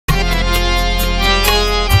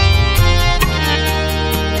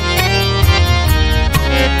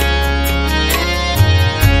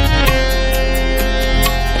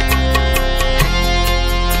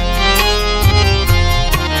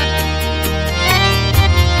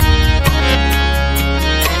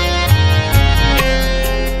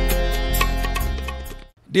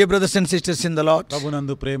Dear brothers and sisters in the Lord,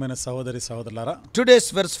 ప్రభునందు ప్రియమైన సహోదరి సహోదరులారా, today's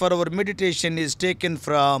verse for our meditation is taken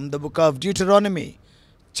from the book of Deuteronomy,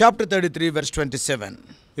 chapter 33, verse 27.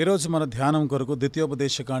 ఈ రోజు మన ధ్యానం కొరకు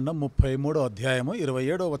ద్వితీయోపదేశకాండం 33వ అధ్యాయము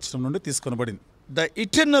 27వ వచనం నుండి తీసుకొనబడింది. The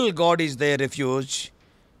eternal God is their refuge,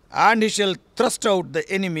 and he shall thrust out the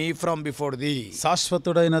enemy from before thee.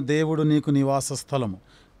 శాశ్వతుడైన దేవుడు నీకు నివాస స్థలము,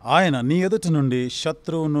 ఆయన నీ ఎదుట నుండి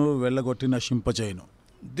శత్రువును వెళ్ళగొట్టి నశింపజేయును.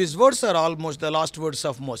 These words are almost the last words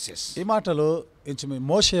of Moses. ఈ మాటలు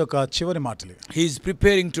మోషే యొక్క చివరి మాటలు. He is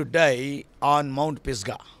preparing to die on Mount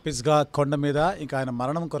Pisgah. Pisgah కొండ మీద ఇంకా ఆయన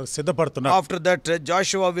మరణం కొరకు సిద్ధపడుతున్నాడు. After that,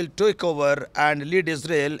 Joshua will take over and lead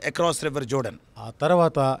Israel across river Jordan. ఆ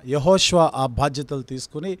తర్వాత యెహోషువ ఆ బాధ్యతలు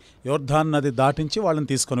తీసుకుని యోర్దాను నది దాటించి వాళ్ళని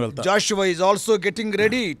తీసుకొని వెళ్తారు. Joshua is also getting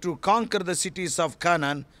ready to conquer the cities of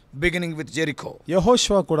Canaan, beginning with Jericho.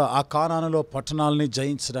 యెహోషువ కూడా ఆ కానానులో పట్టణాలని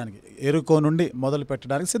జయించడానికి యెరికో నుండి మొదలు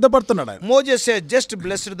పెట్టడానికి సిద్ధపడుతున్నాడు. Moses had just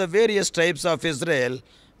blessed the various tribes of Israel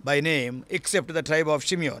by name except the tribe of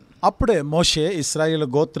Shimeon. అప్పుడే మోషే ఇశ్రాయేలు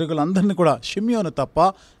గోత్రికులందరినీ కూడా షిమ్యోను తప్ప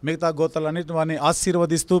మిగతా గోత్రాలన్నిటిని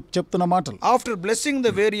ఆశీర్వదిస్తూ చెప్తున్న మాటలు. After blessing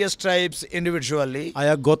the various tribes individually,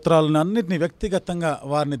 ఆయా గోత్రాలన్నిటిని వ్యక్తిగతంగా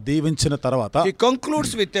వారిని దీవించిన తర్వాత he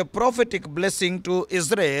concludes with a prophetic blessing to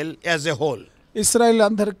Israel as a whole. ఇశ్రాయేలు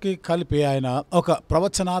అందరికీ కలిపి ఆయన ఒక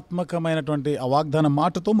ప్రవచనాత్మకమైనటువంటి ఆ వాగ్దాన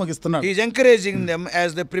మాటతో ముగిస్తున్నాడు. He is encouraging them as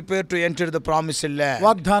they prepare to enter the promised land.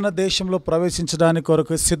 వాగ్దాన దేశంలో ప్రవేశించడానికి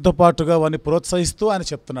కొరకు సిద్ధపాటుగా వారిని ప్రోత్సహిస్తూ ఆయన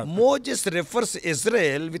చెప్తున్నాడు. Moses refers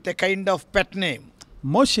Israel with a kind of pet name.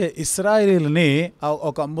 మోషే ఇశ్రాయేలుని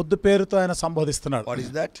ఒక ముద్దు పేరుతో ఆయన సంబోధిస్తున్నాడు. What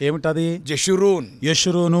is that? ఏమిటది? Jeshurun.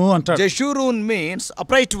 యెషురూను అంటాడు. Jeshurun means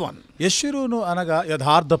upright one. యెషురూను అనగా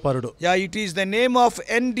యథార్థపరుడు. Yeah, it is the name of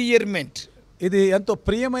endearment. ఇది ఎంతో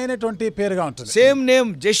ప్రియమైనటువంటి పేరుగా ఉంటుంది. Same name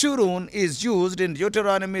Jeshurun is used in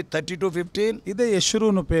Deuteronomy 32:15. ఇదే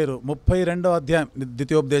యెషురూను పేరు 32వ అధ్యాయం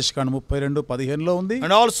ద్వితీయోపదేశకాండం 32:15లో ఉంది.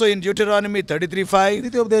 And also in Deuteronomy 33:5.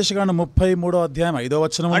 ద్వితీయోపదేశకాండం 33వ అధ్యాయం 5వ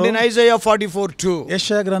వచనంలో. And in Isaiah 44:2.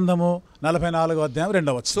 యెషయా గ్రంథము 44వ అధ్యాయం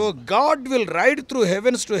 2వ వచనం. So God will ride through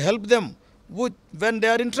heavens to help them when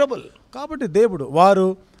they are in trouble. కాబట్టి దేవుడు వారు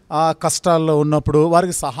ఆ కష్టాల్లో ఉన్నప్పుడు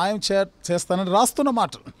వారికి సహాయం చేస్తానని రాస్తున్న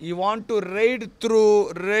మాట. You want to ride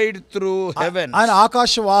through heavens. ఆయన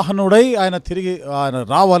ఆకాశ వాహనుడై ఆయన తిరిగి ఆయన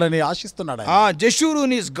రావాలని ఆశిస్తున్నాడు.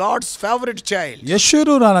 Jeshurun is God's favorite child.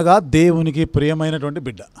 యెషురూను అనగా దేవునికి ప్రియమైనటువంటి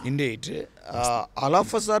బిడ్డ. Indeed, all of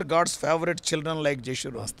us are God's favorite children like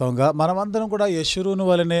Jeshurun. వాస్తవంగా మనమందరం కూడా యెషురూను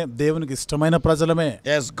వలనే దేవునికి ఇష్టమైన ప్రజలమే.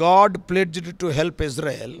 As God pledged to help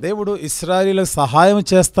Israel, దేవుడు ఇశ్రాయేలుకు సహాయం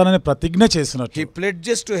చేస్తానని ప్రతిజ్ఞ చేసినట్టు He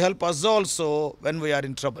pledges to help us also when we are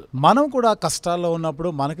in trouble. మనం కూడా కష్టాల్లో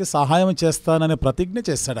ఉన్నప్పుడు మనకి సహాయం చేస్తానని ప్రతిజ్ఞ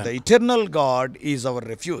చేశాడు. The eternal God is our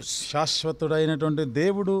refuge. శాశ్వతుడైనటువంటి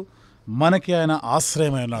దేవుడు మనకి ఆయన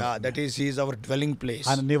ఆశ్రయమై ఉన్నాడు. That is, He is our dwelling place.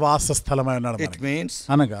 ఆయన నివాస స్థలమై ఉన్నాడు. It means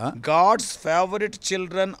అనగా God's favorite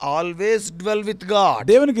children always dwell with God.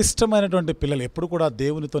 దేవునికి ఇష్టమైనటువంటి పిల్లలు ఎప్పుడు కూడా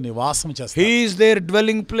దేవునితో నివాసం చేస్తారు. He is their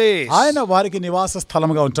dwelling place. ఆయన వారికి నివాస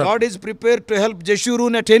స్థలముగా ఉంటాడు. God is prepared to help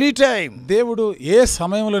Jeshurun at any time. దేవుడు ఏ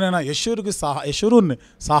సమయంలోనైనా యెషురూను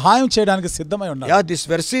సహాయం చేయడానికి సిద్ధమై ఉన్నాడు. Yeah, this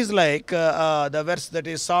verse is like the verse that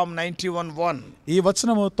is Psalm 91:1. ఈ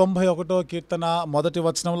వచనము 91వ కీర్తన మొదటి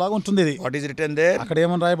వచనం లాగా ఉంటుంది. What is written there? అక్కడ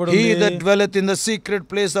ఏమని రాయబడి ఉంది? He that dwelleth in the secret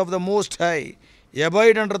place of the Most High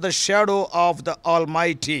abide under the shadow of the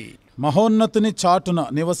Almighty. మహోన్నతుని చాటున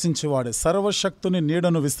నివసించువాడు, సర్వశక్తుని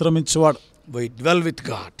నీడను విశ్రమించువాడు. We dwell with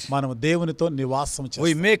God. మనం దేవునితో నివాసం చేస్తాం.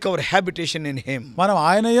 We make our habitation in Him. మనం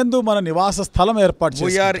ఆయన యందు మన నివాస స్థలం ఏర్పాటు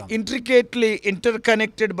చేసుకుంటాం. We are intricately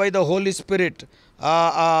interconnected by the Holy Spirit.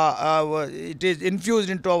 It is infused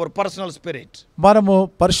into our personal spirit. మనము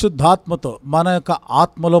పరిశుద్ధాత్మతో మన యొక్క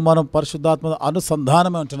ఆత్మలో మనం పరిశుద్ధాత్మతో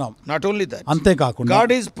అనుసంధానమే ఉంటున్నాం. Not only that, అంతేకాకుండా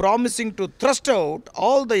God is promising to thrust out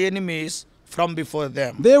all the enemies from before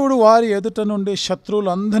them. దేవుడు వారి ఎదుట నుండి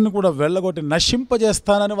శత్రువులందరినీ కూడా వెళ్ళగొట్టి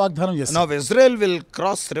నశింపజేస్తానని వాగ్దానం చేస్తాడు. Now Israel will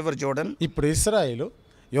cross river Jordan. ఇప్పుడు ఇశ్రాయేలు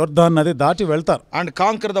యోర్దాను నది దాటి వెళ్తారు. And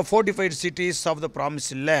conquer the fortified cities of the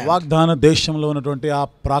promised land. వాగ్దాన దేశంలో ఉన్నటువంటి ఆ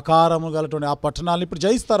ప్రాకారము గలటువంటి ఆ పట్టణాలను ఇప్పుడు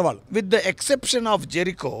జయిస్తారు వాళ్ళు. With the exception of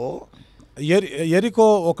Jericho, యెరికో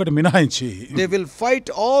ఒకటి మినహాయించి they will fight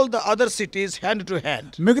all the other cities hand to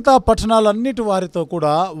hand. మిగతా పట్టణాలన్నిటి వారితో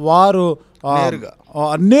కూడా వారు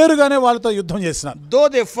నేరుగానే వాళ్ళతో యుద్ధం చేసినారు. Though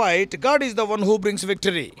they fight, God is the one who brings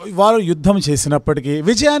victory. వారు యుద్ధం చేసినప్పటికీ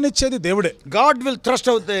విజయాన్ని ఇచ్చేది దేవుడే. God will thrust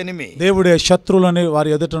out the enemy. దేవుడే శత్రువులని వారి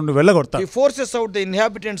ఎదుట నుండి వెళ్ళగొడతాడు. He forces out the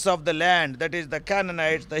inhabitants of the land, that is the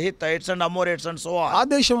Canaanites, the Hittites and Amorites and so on. ఆ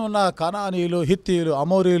దేశంలో ఉన్న కనానీయులు, హిత్తీయులు,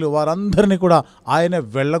 అమోరీయులు వారందరినీ కూడా ఆయన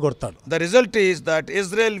వెళ్ళగొడతాడు. The result is that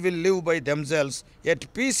Israel will live by themselves at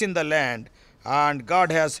peace in the land and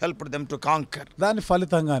God has helped them to conquer. దాని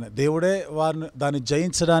ఫలితంగానే దేవుడే వారిని దాన్ని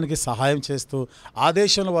జయించడానికి సహాయం చేస్తూ ఆ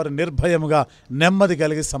దేశంలో వారు నిర్భయముగా నెమ్మది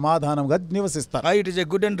కలిగి సమాధానంగా నివసిస్తారు. It is a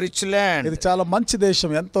good and rich land. ఇది చాలా మంచి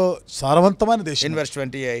దేశం, ఎంతో సారవంతమైన దేశం. In verse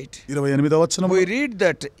 28, 28వ వచనం we read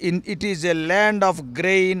that it is a land of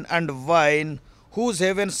grain and wine, whose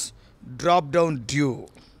heavens drop down dew.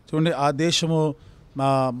 చూడండి, ఆ దేశము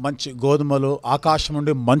మంచి గోధుమలు ఆకాశం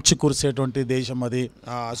నుండి మంచు కురిసేటువంటి దేశం అది.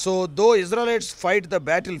 So though Israelites fight the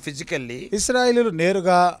battle physically, ఇశ్రాయేలీయులు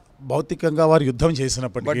నేరుగా భౌతికంగా వారు యుద్ధం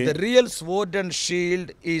చేసినప్పటికీ, but the real sword and shield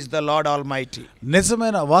is the Lord Almighty.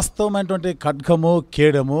 నిజమైన వాస్తవమైనటువంటి ఖడ్గము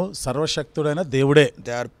కేడము సర్వశక్తుడైన దేవుడే.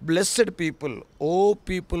 They are blessed people, O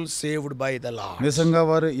people saved by the Lord. నిజంగా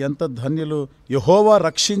వారు ఎంత ధన్యులు, యెహోవా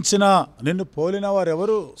రక్షించిన నిన్ను పోలిన వారు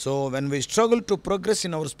ఎవరు. So when we struggle to progress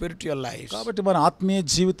in our spiritual lives, కాబట్టి మన ఆత్మీయ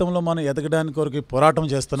జీవితంలో మనం ఎదగడానికి కొరకు పోరాటం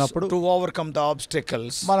చేస్తున్నప్పుడు, to overcome the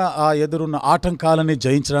obstacles, మన ఆ ఎదురున్న ఆటంకాలని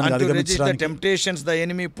జయించడానికి, and to resist the అధిగమించడానికి, temptations the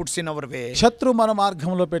enemy puts in our way, శత్రు మన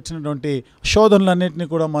మార్గంలో పెట్టినటువంటి శోధనలన్నింటినీ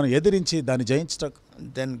కూడా మనం ఎదిరించి దాన్ని జయించటం,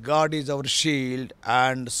 then God is our shield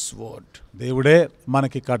and sword. దేవుడే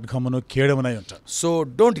మనకి ఖడ్గమును కేడమునై ఉంటాడు. So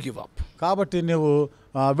don't give up. కాబట్టి నువ్వు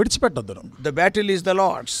విడిచిపెట్టొద్దు. The battle is the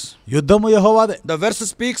Lord's. యుద్ధము యెహోవాదే. The verse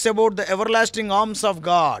speaks about the everlasting arms of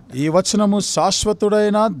God. ఈ వచనము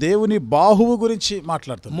శాశ్వతుడైన దేవుని బాహువు గురించి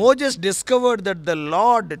మాట్లాడుతుంది. Moses discovered that the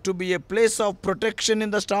Lord to be a place of protection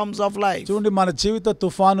in the storms of life. చూడండి, మన జీవిత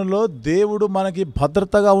తుఫానులో దేవుడు మనకి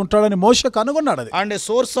భద్రతగా ఉంటాడని మోషే కనుగొన్నాడు. అది and a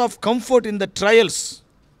source of comfort in the trials.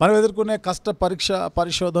 మనం ఎదుర్కొనే కష్ట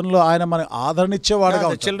పరిశోధనలో ఆయన మనకు ఆదరణిచ్చేవాడుగా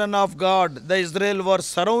ఉంటాడు. The children of God, the Israel, were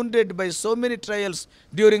surrounded by so many trials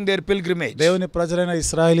during their pilgrimage. దేవుని ప్రజలైన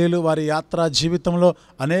ఇశ్రాయేలీయులు వారి యాత్రా జీవితంలో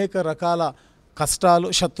అనేక రకాల కష్టాలు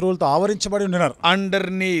శత్రువులతో ఆవరించబడి ఉన్నారు.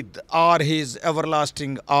 Underneath are his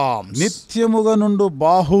everlasting arms. నిత్యముగా నుండు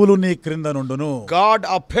బాహువులు నీ క్రింద నుండును. God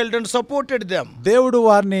upheld and supported them. దేవుడు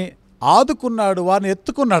వారిని ఆదుకున్నాడు, వారిని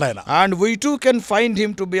ఎత్తుకున్నాడు ఆయన. And we too can find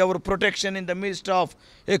him to be our protection in the midst of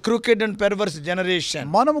a crooked and perverse generation.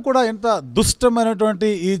 మనము కూడా ఎంత దుష్టమైనటువంటి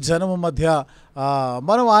ఈ జనము మధ్య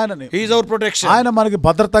మనం ఆయనని, he is our protection. ఆయన మనకి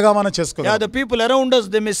భద్రతగా మనం చేసుకోవాలి. Yeah, the people around us,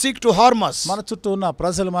 they may seek to harm us. మన చుట్టూ ఉన్న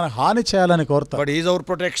ప్రజలు మన హాని చేయాలని కోరుతారు. But he is our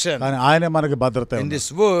protection. కానీ ఆయనే మనకి భద్రత. In this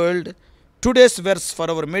world, today's verse for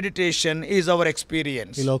our meditation is our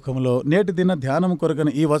experience. ఈ లోకంలో నేటి దిన ధ్యానం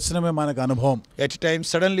కొరకని ఈ వచనమే మనకు అనుభవం. At times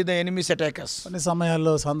suddenly the enemies attack us. కొన్ని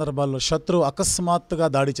సమయాల్లో సందర్భాల్లో శత్రువు అకస్మాత్తుగా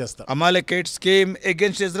దాడి చేస్తారు. Amalekites came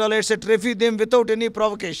against Israelites at Rephidim without any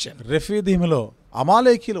provocation. రెఫీదీములో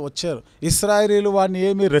అమాలేకీలు వచ్చారు. ఇశ్రాయేలీయులు వారిని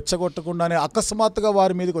ఏమీ రెచ్చగొట్టకుండానే అకస్మాత్తుగా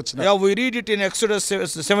వారి మీదకి వచ్చినారు. Yeah, we read it in Exodus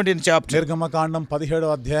 17th chapter. నిర్గమకాండం 17వ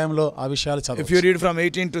అధ్యాయంలో ఆ విషయాలు చదవచ్చు. If you read from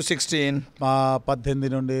 18 to 16, 18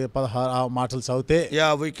 నుండి 16 ఆ మాటలు చదివితే,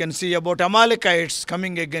 yeah, we can see about Amalekites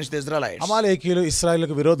coming against the Israelites. అమాలేకీయులు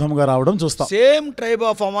ఇశ్రాయేలుకు విరోధంగా రావడం చూస్తాం. Same tribe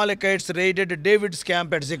of Amalekites raided David's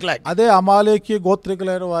camp at Ziklag. అదే అమాలేకీ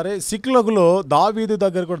గోత్రికులైన వారే సిక్లగులో దావీదు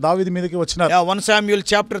దగ్గర కూడా దావీదు మీదకి వచ్చినారు. Yeah, 1 Samuel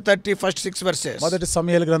chapter 30 first 6 verses. మొదటి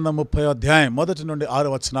సమూయేలు గ్రంథం 30వ అధ్యాయం 1 నుండి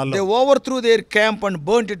 6 వచనాల్లో, they overthrew their camp and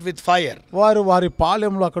burnt it with fire. వారు వారి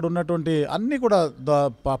పాళెంలో అక్కడ ఉన్నటువంటి అన్ని కూడా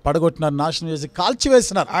పడగొట్టినారు, నాశనం చేసి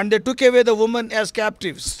కాల్చివేసినారు. And they took away the women as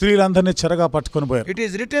captives. స్త్రీలందరినీ చెరగా పట్టుకొని పోయారు. It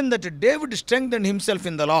is written that David strengthened himself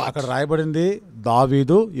in the Lord. అక్కడ రాయబడింది,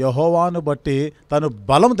 దావీదు యెహోవాను బట్టి తను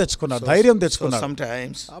బలం తెచ్చుకున్నాడు, ధైర్యం తెచ్చుకున్నాడు.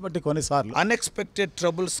 Sometimes కాబట్టి కొన్నిసార్లు unexpected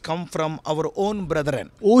troubles come from our own brethren.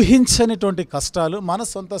 ఊహించనిటువంటి కష్టాలు మన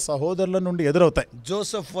సొంత సహోదరుల నుండి ఎదురవుతాయి.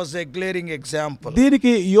 Joseph was a glaring example.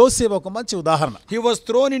 దీనికి యోసేపు ఒక మంచి ఉదాహరణ. He was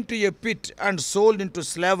thrown into a pit and sold into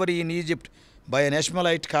slavery in Egypt by an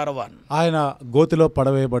Ishmaelite caravan. ఆయన గోతిలో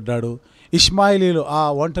పడవేయబడ్డాడు. ఇష్మాయిలీలు ఆ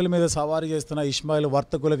ఒంటెల మీద సవారీ చేస్తున్న Ishmael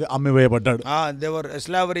వర్తకులకి అమ్మివేయబడ్డాడు. They were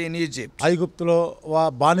slavery in Egypt. ఐగుప్తులో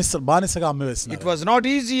బానిసగా అమ్మివేసినారు. It was not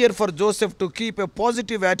easier for Joseph to keep a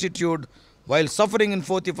positive attitude while suffering in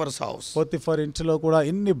Potiphar's house. Potiphar ఇంటిలో కూడా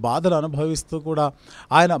ఇన్ని బాధలు అనుభవిస్తూ కూడా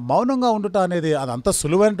ఆయన మౌనంగా ఉండుట అనేది అదంత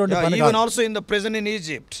సులువైనటువంటి పని కాదు. Even also in the prison in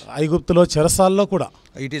Egypt. ఐగుప్తులో చెరసాల్లో కూడా.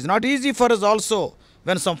 It is not easy for us also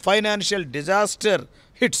when some financial disaster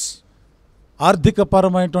hits. ఆర్థిక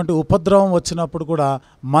పరమైనటువంటి ఉపద్రవం వచ్చినప్పుడు కూడా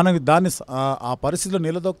మనకి దాన్ని ఆ పరిస్థితిలో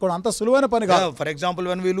నిలదొక్కడం అంత సులువైన పని కాదు. For example,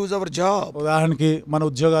 when we lose our job, ఉదాహరణకి మన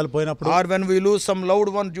ఉద్యోగాలు పోయినప్పుడు, or when we lose some loved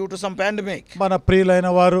one due to some pandemic, మన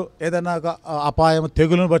ప్రియులైన వారు ఏదైనా అపాయం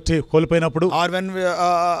తెగులును బట్టి కోల్పోయినప్పుడు, or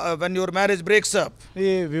when your marriage breaks up,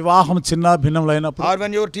 ఈ వివాహం చిన్న భిన్నములైనప్పుడు, or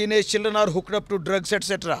when your teenage children are hooked up to drugs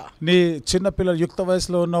etc. నీ చిన్న పిల్లలు యుక్త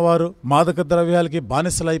వయసులో ఉన్నవారు మాదక ద్రవ్యాలకి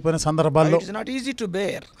బానిసలు అయిపోయిన సందర్భాల్లో it is not easy to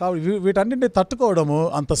bear. వీటన్నిటిని తట్టుకోవడము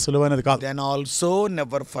అంత సులువైనది కాదు. Then also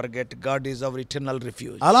never forget God is our eternal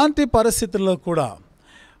refuge. అలాంటి పరిస్థితుల్లో కూడా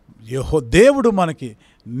దేవుడు మనకి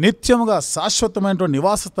నిత్యముగా శాశ్వతమైనటువంటి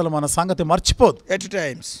నివాస స్థలం మన సంగతి మర్చిపోదు. At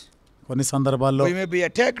times కొన్ని సందర్భాల్లో we may be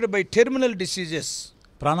attacked by terminal diseases,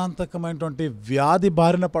 ప్రాణాంతకమైనటువంటి వ్యాధి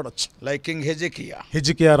బారిన పడొచ్చు. like King Hezekiah.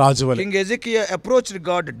 హిజ్కియా రాజు వలె. King Hezekiah approached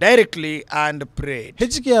God directly and prayed.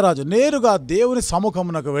 హిజ్కియా రాజు నేరుగా దేవుని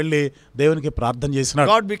సముఖమునకు వెళ్ళి దేవునికి ప్రార్థన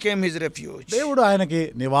చేసినాడు. God became his refuge. దేవుడు ఆయనకి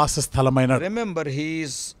నివాస స్థలమైనాడు. Remember, he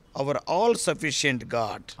is our all sufficient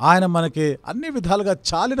God. ఆయన మనకి అన్ని విధాలుగా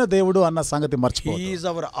చాలిన దేవుడు అన్న సంగతి మర్చిపోవద్దు. He is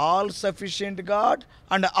our all sufficient God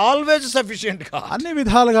and always sufficient God. అన్ని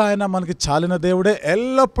విధాలుగా ఆయన మనకి చాలిన దేవుడే,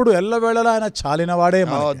 ఎల్లప్పుడు ఎల్లవేళలా ఆయన చాలిన వాడే.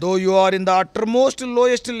 Though you are in the uttermost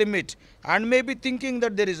lowest limit and may be thinking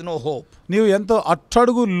that there is no hope. నీవు ఎంతో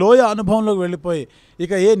అట్టడుగు లోయ అనుభవంలోకి వెళ్ళిపోయి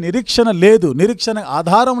ఇక ఏ నిరీక్షణ లేదు, నిరీక్షణ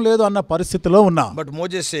ఆధారం లేదు అన్న పరిస్థితిలో ఉన్నా. But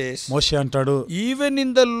Moses says, మోషే అంటాడు, even in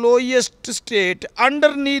the lowest state,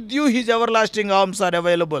 underneath you his everlasting arms are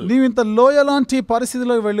available. నీవు ఇంత లోయ లాంటి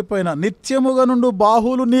పరిస్థితిలోకి వెళ్ళిపోయినా నిత్యముగా నుండి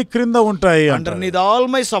బాహువులు నీ క్రింద ఉంటాయి. Underneath all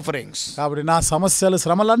my sufferings, కాబట్టి నా సమస్యలు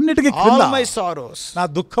శ్రమలన్నిటికీ క్రింద, all my sorrows, నా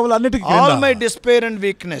దుఃఖములన్నిటికీ all క్రింద, my despair and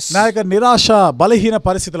weakness, నా యొక్క నిరాశ బలహీన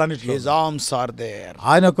పరిస్థితులన్నిటిలో his arms are there.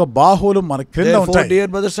 ఆయన యొక్క బాహువులు మన క్రింద Therefore, ఉంటాయి. dear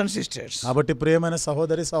brothers and sisters, కాబట్టి ప్రియమైన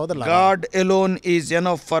సహోదరి సహోదరులారా, God alone is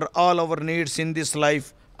enough for all our needs in this life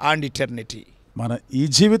and eternity. మన ఈ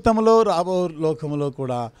జీవితంలో రాబో లోకములో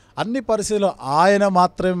కూడా అన్ని పరిస్థితుల్లో ఆయన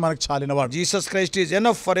మాత్రమే మనకు చాలినవాడు. Jesus Christ is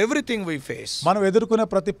enough for everything we face. మనం ఎదుర్కొనే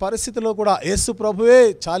ప్రతి పరిస్థితిలో కూడా యేసు ప్రభువే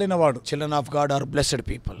చాలినవాడు. Children of God are blessed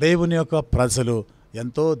people. దేవుని యొక్క ప్రజలు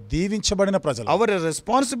ఎంతో దీవించబడిన ప్రజలు. Our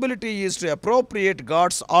responsibility is to appropriate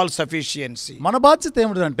God's all sufficiency. మన బాధ్యత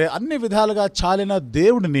ఏమిటంటే అన్ని విధాలుగా చాలిన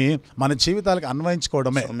దేవుడిని మన జీవితాలకు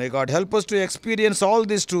అన్వయించుకోవడమే. So may God help us to experience all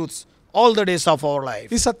these truths all the days of our life.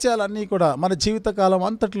 ఈ సత్యాలన్నీ కూడా మన జీవితకాలం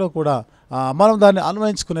అంతట్లో కూడా మనం దాన్ని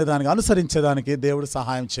అన్వయించుకునేదానికి అనుసరించేదానికి దేవుడు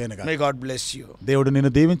సహాయం చేయనుగా. May God bless you. దేవుడు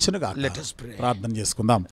నిన్ను దీవించునుగా. Let us pray. ప్రార్థన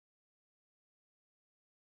చేసుకుందాం.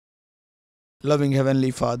 Loving Heavenly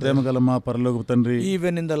Father, ప్రేమగల మా పరలోకపు తండ్రి,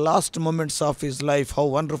 even in the last moments of his life, how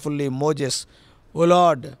wonderfully Moses, O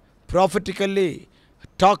Lord, prophetically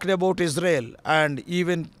talked about Israel and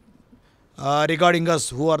even regarding us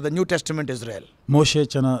who are the New Testament Israel. మోషే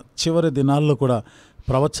తన చివరి దినాల్లో కూడా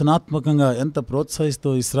ప్రవచనాత్మకంగా ఎంత ప్రోత్సహిస్తూ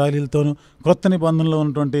ఇశ్రాయేలీలతోనూ క్రొత్త నిబంధనలో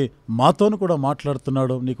ఉన్నటువంటి మాతోను కూడా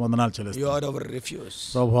మాట్లాడుతున్నాడు. నీకు వందనాలు చెల్లిస్తున్నాను. You are our refuge.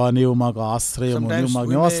 ప్రభువా, నీవు మాకు ఆశ్రయము, నీవు మాకు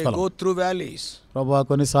నివాసస్థలం. Go through valleys. ప్రభువా,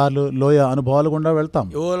 కొన్నిసార్లు లోయ అనుభవాలు గుండా వెళ్తాం.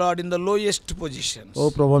 O Lord, in the lowest positions. ఓ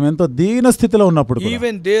ప్రభువా, ఎంతో దీన స్థితిలో ఉన్నప్పుడు కూడా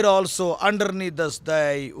even there also underneath us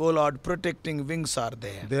thy, O Lord, protecting wings are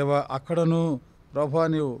there. దేవా, అక్కడను ప్రభువా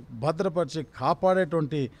నీవు భద్రపరిచి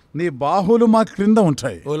కాపాడేటువంటి నీ బాహువులు మా క్రింద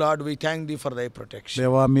ఉంటాయి. O Lord, we thank thee for thy protection.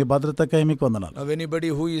 దేవా, మీ భద్రతకై మీకు వందనాలు. Now anybody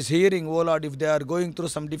who is hearing, O Lord, if they are going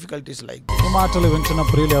through some difficulties like this, ఈ మాటలు వింటున్న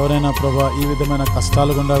ప్రియులు ఎవరైనా ప్రభువా ఈ విధమైన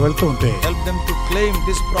కష్టాలు గుండా వెళ్తూ ఉంటే help them to claim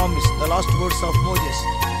this promise, the last words of Moses,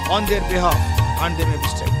 on their behalf, and they may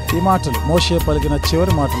be strengthened. ఈ మాటలు మోషే పలికిన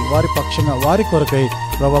చివరి మాటలు వారి పక్షంగా వారి కొరకై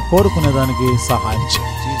ప్రభువా కోరుకునేదానికి సహాయం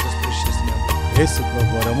చేయండి. Jesus precious name. యేసు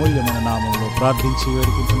ప్రభువు అమూల్యమైన నామములో ప్రార్థించి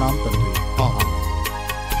వేడుకుంటున్నాం తండ్రి. Amen.